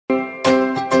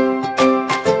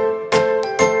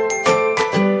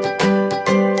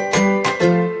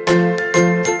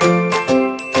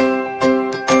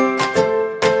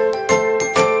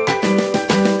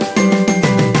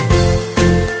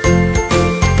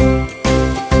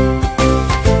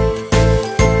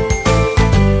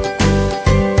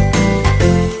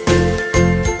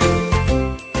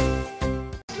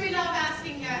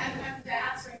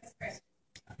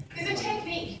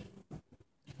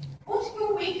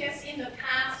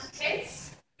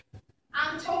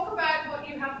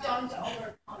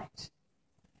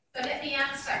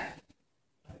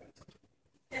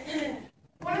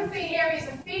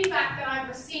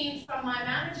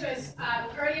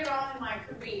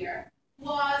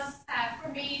was for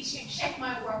me to check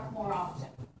my work more often.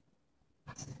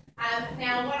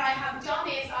 Now, what I have done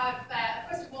is I've,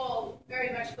 first of all,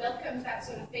 very much welcomed that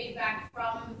sort of feedback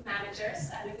from managers,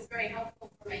 and it was very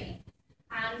helpful for me.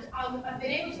 And I've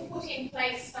been able to put in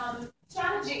place some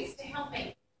strategies to help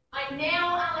me. I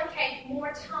now allocate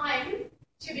more time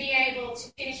to be able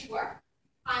to finish work.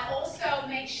 I also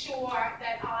make sure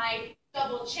that I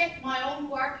double check my own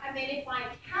work, and then if I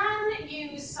can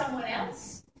use someone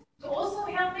else to also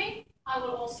help me, I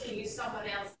will also use someone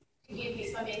else to give me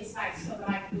some insights so that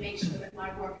I can make sure that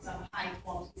my work is of high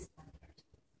quality standard.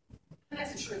 And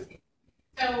that's a true thing.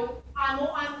 So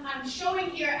I'm showing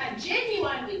here a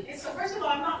genuine weakness. So first of all,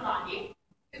 I'm not lying,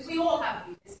 because we all have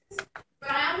weaknesses.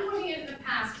 But I am putting it in the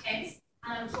past tense,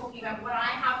 and I'm talking about what I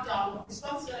have done, what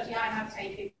responsibility I have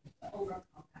taken to overcome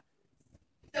that.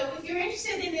 So if you're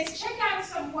interested in this, check out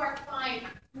some work by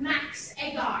Max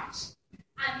Egart.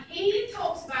 And he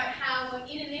talks about how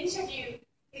in an interview,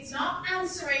 it's not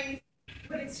answering,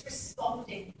 but it's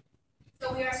responding.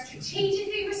 So we are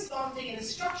strategically responding in a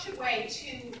structured way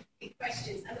to the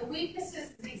questions. And the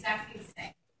weaknesses is exactly the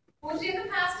same. Put it in the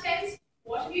past tense.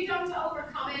 What have you done to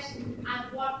overcome it?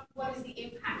 And what is the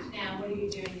impact now? What are you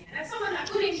doing now? And if someone, a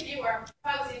good interviewer, if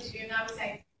I was interviewing, I would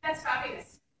say, that's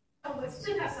fabulous. Oh, but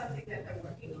still have something that they're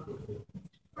working on.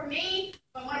 For me,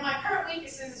 one of my current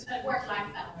weaknesses is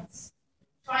work-life balance.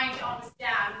 Trying to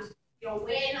understand,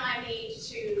 when I need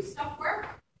to stop work,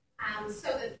 so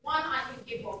that one, I can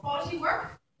give more quality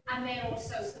work, and then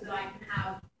also so that I can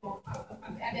have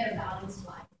a better balanced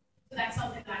life. So that's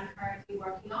something that I'm currently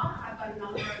working on. I've got a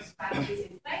number of strategies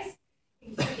in place,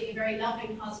 including a very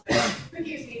loving husband who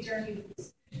gives me dirty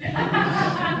boots.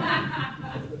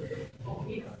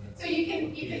 So you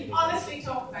can honestly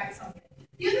talk about something.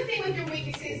 The other thing with your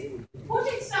weakness is put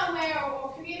it somewhere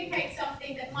or communicate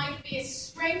something that might be a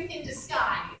strength in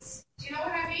disguise. Do you know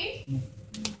what I mean?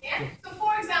 Yeah? So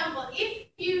for example, if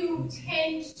you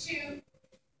tend to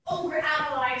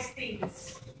overanalyze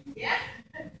things, yeah?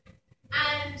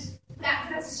 And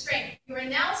that's a strength. Your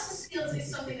analysis skills is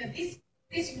something that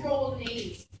this role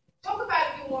needs. Talk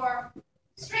about your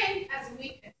strength as a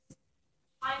weakness.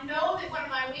 I know that one of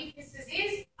my weaknesses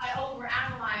is I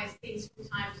overanalyze things from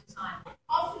time to time.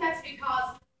 Often that's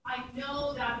because I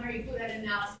know that I'm very good at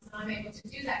analysis and I'm able to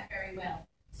do that very well.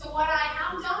 So what I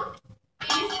have done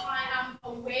is I am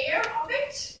aware of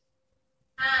it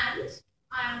and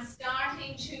I am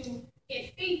starting to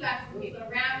get feedback from people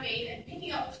around me and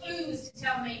picking up clues to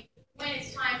tell me when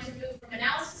it's time to move from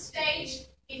analysis stage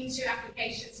into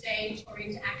application stage or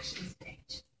into action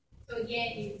stage. So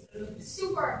again, you can sort of look at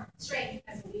super strength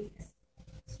as a